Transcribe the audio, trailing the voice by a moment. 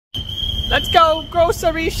Let's go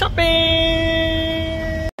grocery shopping!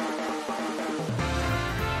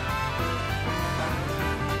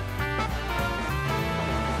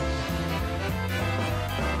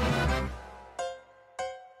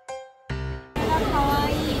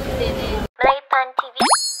 MalayPanTV.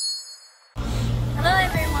 Hello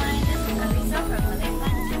everyone, this is Alisa from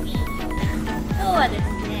MalayPanTV. 今日はです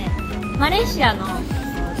ね、マレーシアの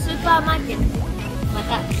スーパーマーケットにま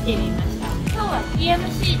た来てみました。今日は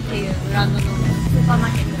TMC っていうブランドのスーパーマ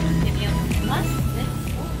ーケットに行ってみようと思いま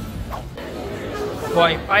す。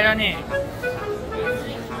わ、いっぱいだね。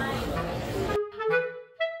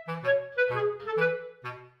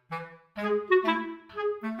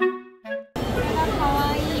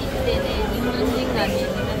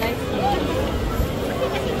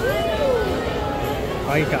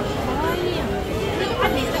可愛いか。可愛いやん。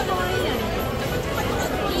めっちゃ可愛いやん。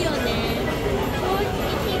いいよね。正直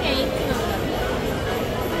期限いつなんだろ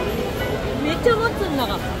う。めっちゃ持つんだ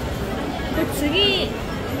が。次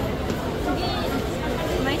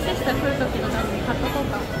マイセスター来る時のために買っとこう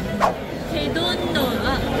か。ヘドンドン、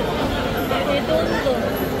あ、ヘドンドン、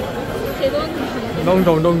ヘドンドン、どん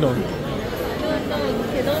どんどんどん。ヘ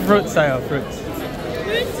ドンドン。Fruits だよ、fruits。フ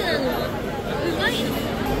ルーツなの？うまいの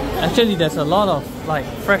Actually, there's a lot of like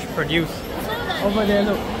fresh produce over there.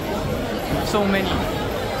 Look, so many.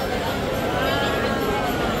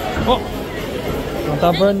 Oh,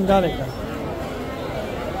 mata burn garlic.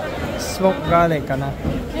 Smoked garlic, kana.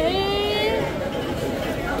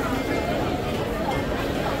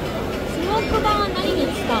 Smoked bar は何に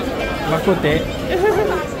使うの？Makute.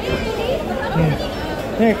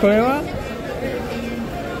 ね、これは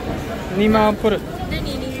リマをプル。何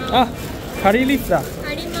リマ？あ、カリーリーフだ。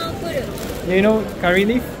You know curry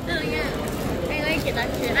leaf? Oh yeah, I like it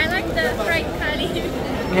actually. I like the fried curry leaf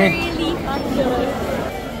actually.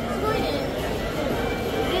 すごいね。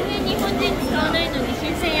全然日本人使わないのに新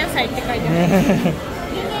鮮野菜って書いてある。全然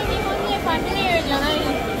日本人ファミリアじゃない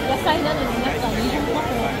野菜なのになんか日本っぽく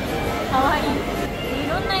可愛い。い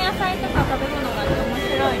ろんな野菜とか食べ物があって面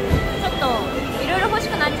白い。ちょっといろいろ欲し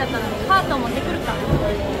くなっちゃったのでカート持ってくるか。ね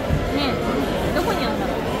え、どこにあるんだ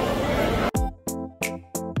ろう。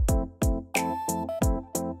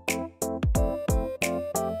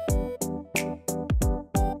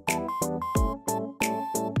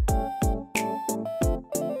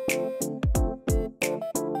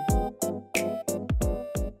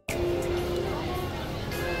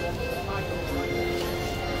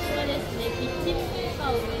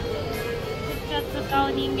使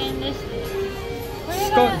う人間です。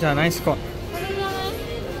スコじゃないスコ。これじゃな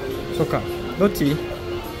い？そうか。どっち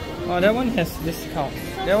？Oh, that one has discount.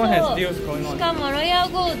 That one has deals going on. しかもロイヤ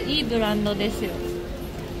ルゴールドいいブランドですよ。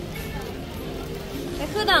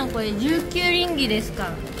普段これ19リンギですか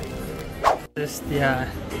ら。This the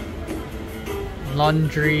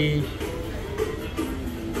laundry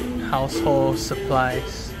household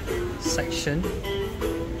supplies section.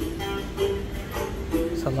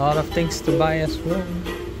 A lot of things to buy as well.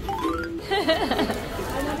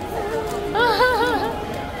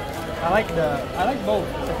 I like both.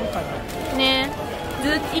 ね、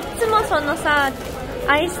いつもそのさ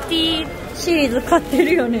アイスティーシリーズ買って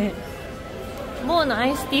るよね。某のア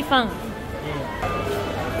イスティーファン。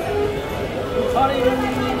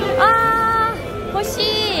あー、欲し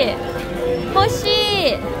い欲し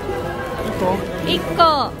い。1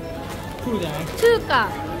個。2か。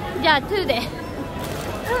じゃあ2で。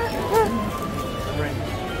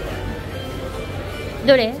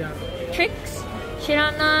どれ？ Tricks？ 知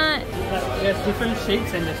らない。There's different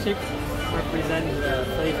shapes and the shapes represent the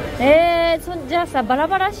flavor. じゃあさバラ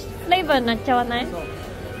バラフレーバーになっちゃわない？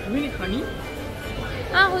 Really honey?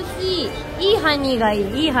 あ、欲しい。いいハニーがい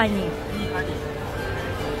い。いいハニー。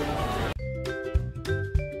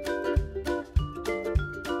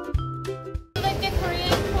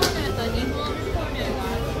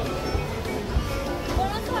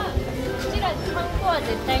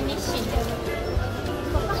絶対日清だよ。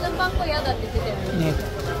他のパン粉嫌だって言ってたよね。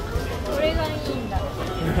これがいいんだ。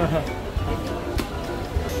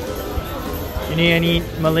You need any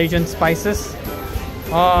Malaysian spices?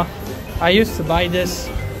 I used to buy this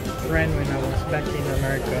brand when I was back in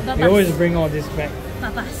America. They always bring all this back.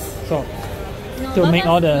 So to make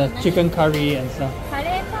all the chicken curry and stuff. カ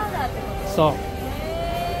レーパウダーってこと？そう。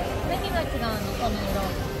何が違うのこの色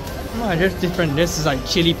？Well, just different. This is like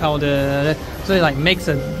chili powder, so it like makes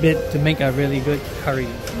a bit to make a really good curry.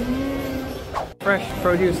 Fresh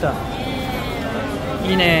produce だ。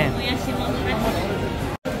いいね。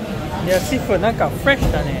いや、seafood なんか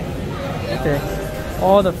fresh だね。見て。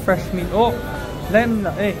All the fresh meat. お、レム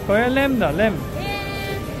だ。これレムだ、レム。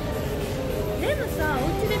レムさ、お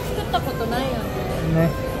家で作ったことね。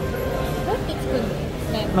どうやって作るの？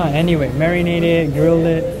ね。まあ anyway, marinated, grilled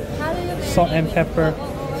it, How do you marinate salt and it? pepper.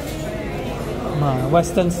 まあ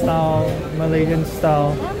Western style, Malaysian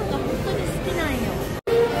style. ラムが本当に好きなんよ。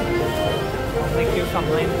I'll make you some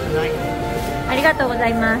lamb tonight. ありがとうござ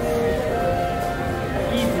います。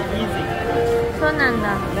Easy, easy. そうなん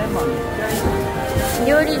だ。 Lemon.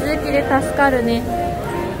 料理好きで助かるね。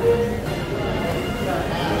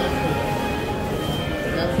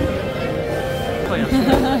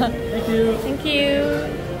Thank you. Thank you.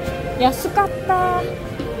 安かった。だっ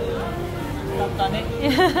たね。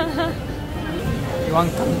You want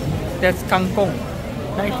that's kangkong.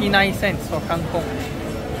 99 cents for kangkong.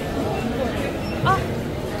 あ、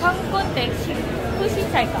カンコンって空心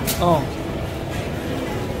菜か。Oh.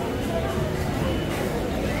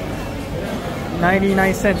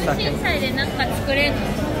 99 cents だ空け。心菜でなんか作れるの？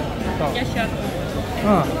そう。よっしゃ。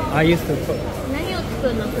I used to cook. 何を作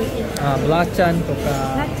るの空心菜？belacan とラ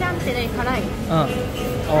か。チャンって辛い。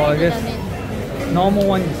Or 辛い just のだね。normal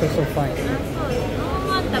one is also fine. あ、そう。ノー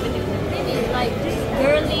マン食べてくる。Maybe like just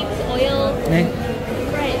garlic oil. ね。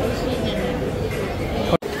フライ美味しいんじゃな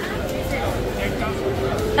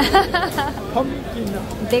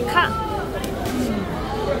い？でかっ。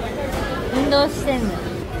運動してんの。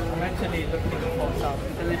I'm actually looking for some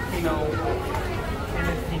Filipino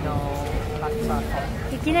pasta.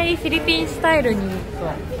 いきなりフィリピンスタイルに。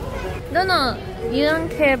 So, どの You don't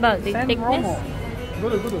care about the same thickness? normal.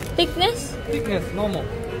 Good, good. Thickness? Thickness, normal.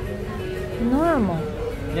 Normal.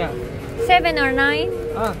 Yeah. 7 or 9?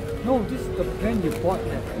 No, this is the brand you bought.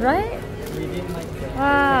 Right? We didn't like that.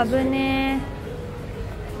 わあ、危ね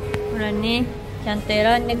え。ほらね、ちゃんと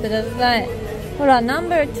選んでください。ほら、ナン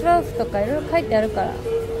バー12とかいろいろ書いてあるから。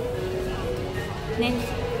ね。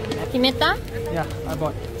決めた？ Yeah, I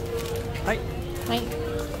bought. はい。はい。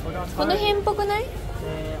この辺っぽくない？ I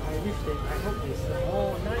wish that I hope this.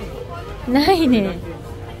 Oh, nice. ないね。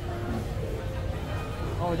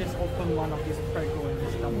 Oh, just open one of these prego and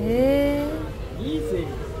just dump. Easy.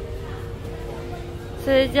 そ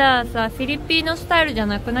れじゃあさ、フィリピンのスタイルじゃ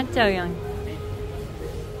なくなっちゃうやん。ノン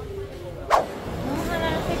ハラ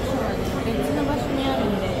ルセクションはね、別の場所にある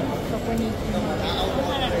んで、そこに行ってもらう。ノン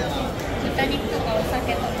ハラル、豚肉とかお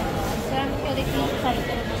酒とか、イスラム教で禁止されて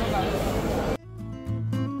るものがある。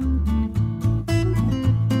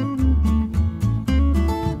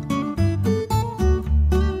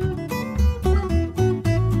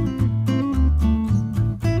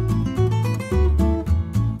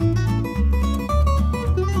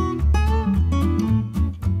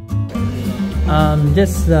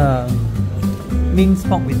Just minced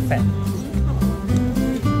pork with fat.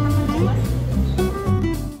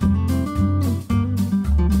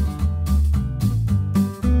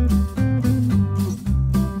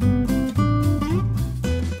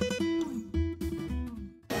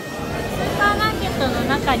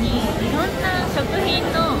中にいろんな食品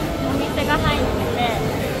のお店が入ってて、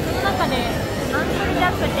その中でアンソルジャ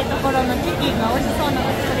ックってところのチキンが美味しそうなの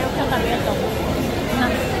で、それを今日食べようと思いま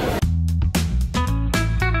す。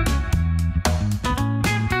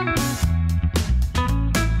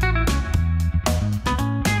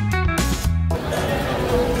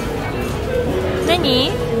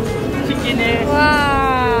何？チキンです。わ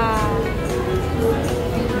ー。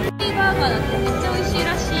ハニーバーガーだってめっちゃ美味しい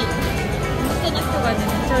らしい。お店の人がね、め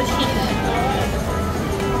っちゃ美味しいって言ってた。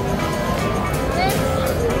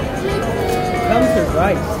Comes with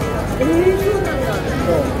rice. そうなんだ。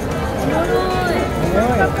So, おもろい。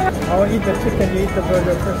I'll eat the chicken, you eat the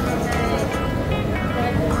burger first. いた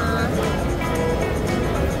だきます。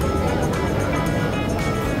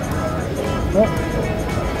お、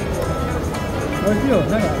美味しいよ。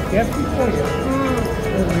なんか焼きっぽいよ。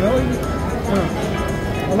Really?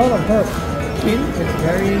 A lot of herb. Skin is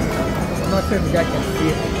very. I'm not sure if you guys can see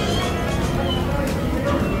it,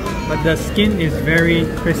 but the skin is very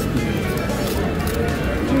crispy.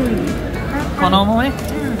 このままね。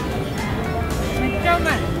めっちゃう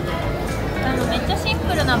まい。めっちゃシン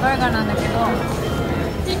プルなバーガーなんだけど、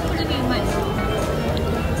シンプルにうまい。普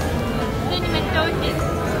通にめっちゃ美味しい。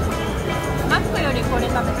マックよりこれ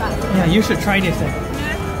食べたい。Yeah, you should try this.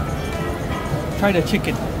 Try the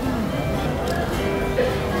chicken.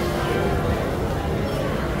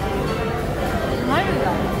 うまいん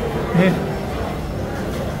だ。ね。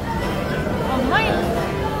あ、うまい。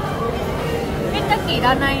ケンタッキーい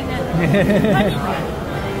らないね。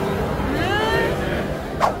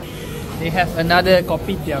They have another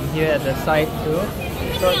kopitiam here at the side too.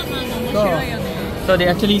 So they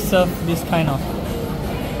actually serve this kind of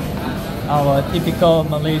our typical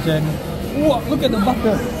Malaysian. Whoa, look at the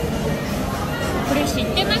butter. これ知っ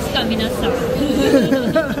てますか皆さん？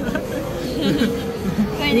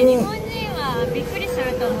いね。日本人はびっくりす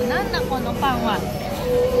ると思う。なんだこのパンは。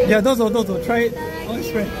いや、どうぞどうぞ。Try it. くっ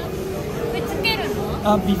つけるの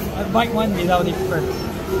？Bite one without it first.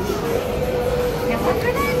 やばくな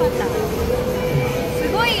い？またす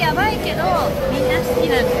ごいやばいけどみんな好き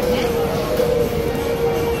なんだよね。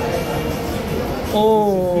お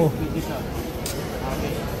ー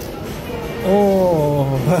お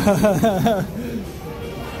ー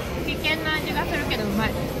危険な味がするけどうま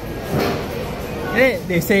い。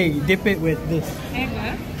They say dip it with this. エッグ？エ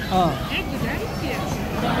ッグ大好きよ。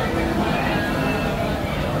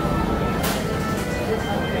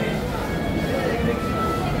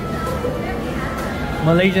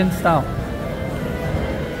Malaysian style.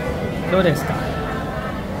 どうですか？危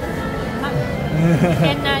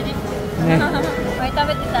険な味。これ食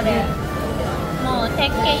べてたね。もう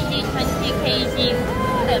10 kg、20 kg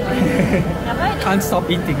だよね。やばいね。 Can't stop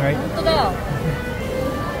eating, right? 本当だよ。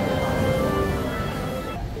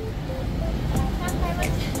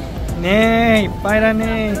ねえ、いっぱいだ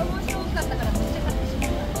ね。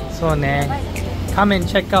そうね。Come and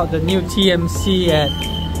check out the new TMC at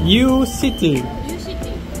YouCity.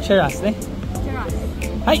 Cheras ね。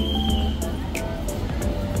はい。と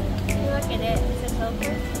いうわけで、This is all for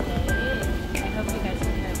today. I hope you guys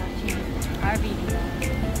enjoy watching our video.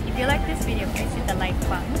 If you like this video, please hit the like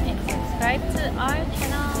button and subscribe to our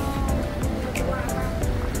channel.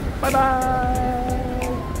 Bye bye.